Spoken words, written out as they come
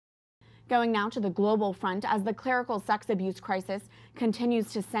Going now to the global front, as the clerical sex abuse crisis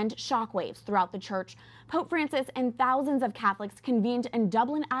continues to send shockwaves throughout the church, Pope Francis and thousands of Catholics convened in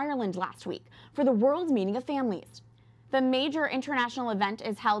Dublin, Ireland last week for the World Meeting of Families. The major international event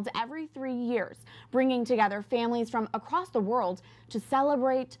is held every 3 years, bringing together families from across the world to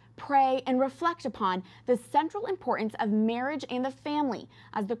celebrate, pray, and reflect upon the central importance of marriage and the family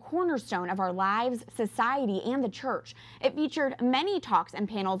as the cornerstone of our lives, society, and the church. It featured many talks and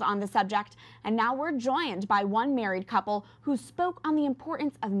panels on the subject, and now we're joined by one married couple who spoke on the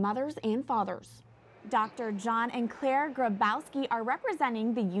importance of mothers and fathers. Dr. John and Claire Grabowski are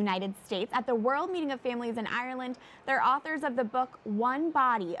representing the United States at the World Meeting of Families in Ireland. They're authors of the book One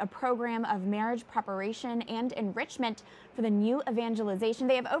Body, a program of marriage preparation and enrichment for the new evangelization.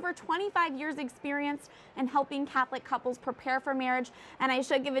 They have over 25 years experience in helping Catholic couples prepare for marriage. And I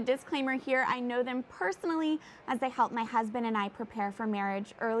should give a disclaimer here. I know them personally as they helped my husband and I prepare for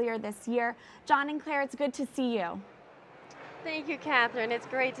marriage earlier this year. John and Claire, it's good to see you. Thank you, Catherine. It's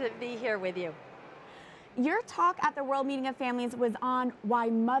great to be here with you. Your talk at the World Meeting of Families was on why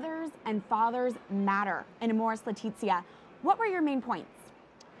mothers and fathers matter in Amoris Laetitia. What were your main points?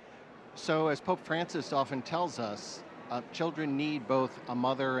 So as Pope Francis often tells us, children need both a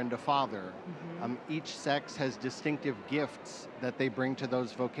mother and a father. Each sex has distinctive gifts that they bring to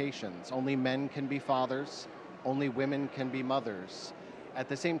those vocations. Only men can be fathers, only women can be mothers. At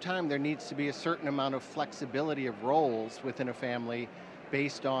the same time, there needs to be a certain amount of flexibility of roles within a family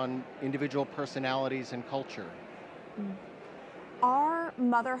based on individual personalities and culture. Are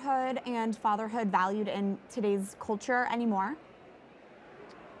motherhood and fatherhood valued in today's culture anymore?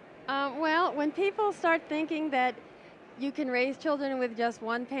 Well, when people start thinking that you can raise children with just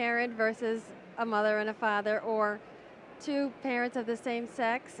one parent versus a mother and a father, or two parents of the same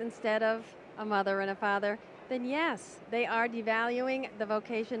sex instead of a mother and a father, then yes, they are devaluing the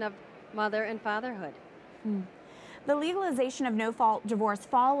vocation of mother and fatherhood. The legalization of no-fault divorce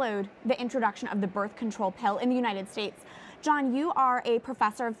followed the introduction of the birth control pill in the United States. John, you are a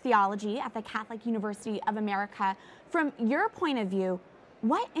professor of theology at the Catholic University of America. From your point of view,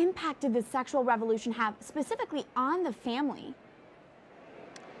 what impact did the sexual revolution have specifically on the family?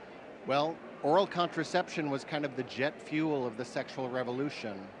 Well, oral contraception was kind of the jet fuel of the sexual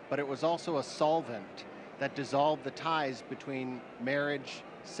revolution, but it was also a solvent that dissolved the ties between marriage,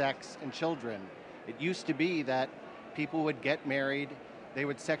 sex, and children. It used to be that people would get married, they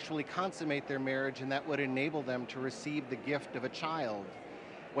would sexually consummate their marriage, and that would enable them to receive the gift of a child.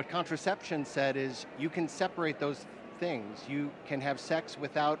 What contraception said is you can separate those things. You can have sex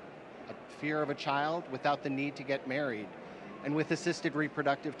without a fear of a child, without the need to get married. And with assisted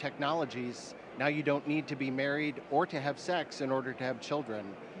reproductive technologies, now you don't need to be married or to have sex in order to have children.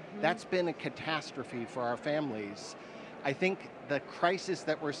 That's been a catastrophe for our families. I think the crisis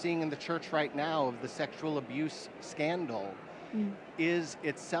that we're seeing in the church right now of the sexual abuse scandal is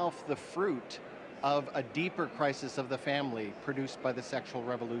itself the fruit of a deeper crisis of the family produced by the sexual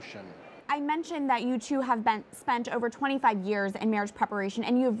revolution. I mentioned that you two have spent over 25 years in marriage preparation,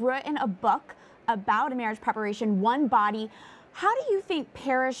 and you've written a book about a marriage preparation, One Body. How do you think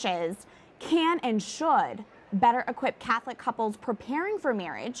parishes can and should better equip Catholic couples preparing for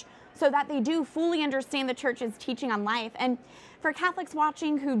marriage so that they do fully understand the Church's teaching on life? And for Catholics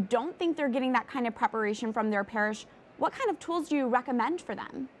watching who don't think they're getting that kind of preparation from their parish, what kind of tools do you recommend for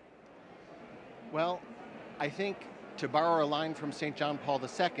them? Well, I think, to borrow a line from St. John Paul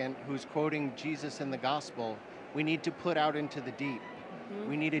II, who's quoting Jesus in the Gospel, we need to put out into the deep.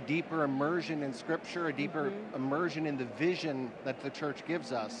 We need a deeper immersion in Scripture, a deeper immersion in the vision that the Church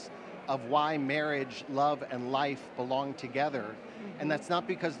gives us of why marriage, love, and life belong together. And that's not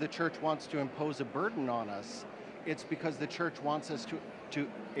because the Church wants to impose a burden on us. It's because the Church wants us to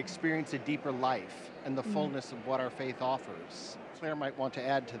experience a deeper life and the fullness of what our faith offers. Claire might want to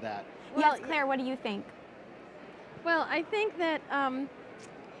add to that. Yes, Claire, what do you think? Well, I think that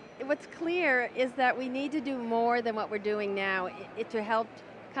what's clear is that we need to do more than what we're doing now to help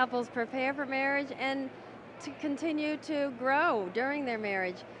couples prepare for marriage and to continue to grow during their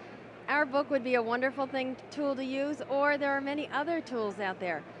marriage. Our book would be a wonderful tool to use, or there are many other tools out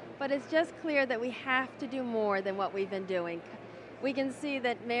there. But it's just clear that we have to do more than what we've been doing. We can see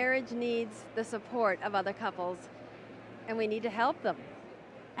that marriage needs the support of other couples, and we need to help them.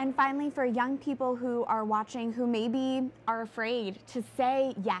 And finally, for young people who are watching who maybe are afraid to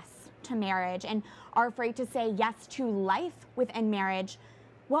say yes to marriage and are afraid to say yes to life within marriage,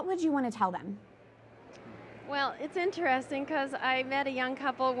 what would you want to tell them? Well, it's interesting because I met a young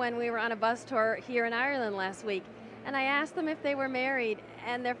couple when we were on a bus tour here in Ireland last week, and I asked them if they were married,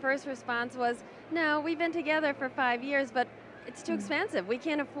 and their first response was, no, we've been together for 5 years, but it's too expensive. We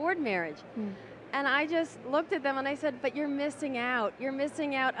can't afford marriage. And I just looked at them and I said, but you're missing out. You're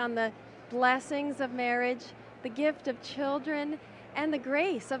missing out on the blessings of marriage, the gift of children, and the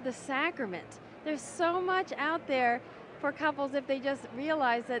grace of the sacrament. There's so much out there for couples if they just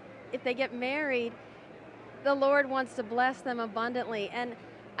realize that if they get married, the Lord wants to bless them abundantly. And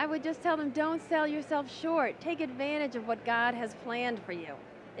I would just tell them, don't sell yourself short. Take advantage of what God has planned for you.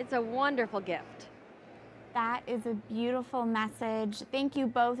 It's a wonderful gift. That is a beautiful message. Thank you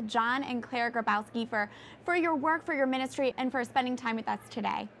both, John and Claire Grabowski, for your work, for your ministry, and for spending time with us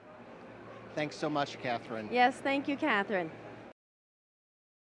today. Thanks so much, Catherine. Yes, thank you, Catherine.